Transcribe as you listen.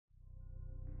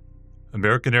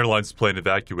American Airlines plane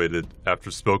evacuated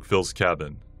after smoke fills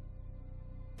cabin.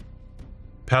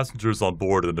 Passengers on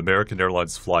board an American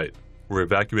Airlines flight were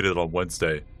evacuated on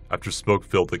Wednesday after smoke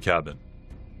filled the cabin.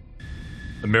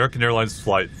 American Airlines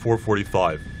Flight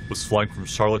 445 was flying from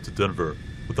Charlotte to Denver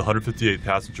with 158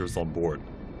 passengers on board.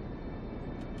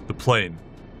 The plane,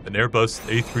 an Airbus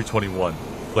A321,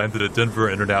 landed at Denver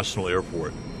International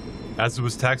Airport. As it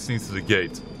was taxiing to the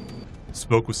gate,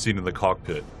 smoke was seen in the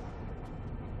cockpit.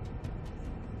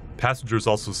 Passengers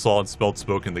also saw and smelled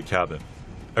smoke in the cabin.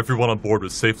 Everyone on board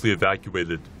was safely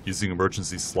evacuated using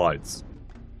emergency slides.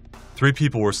 3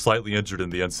 people were slightly injured in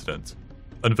the incident.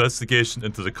 An investigation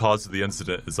into the cause of the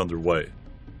incident is underway.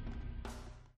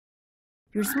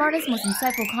 Your smartest, most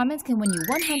insightful comments can win you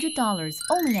 $100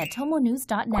 only at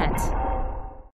TomoNews.net.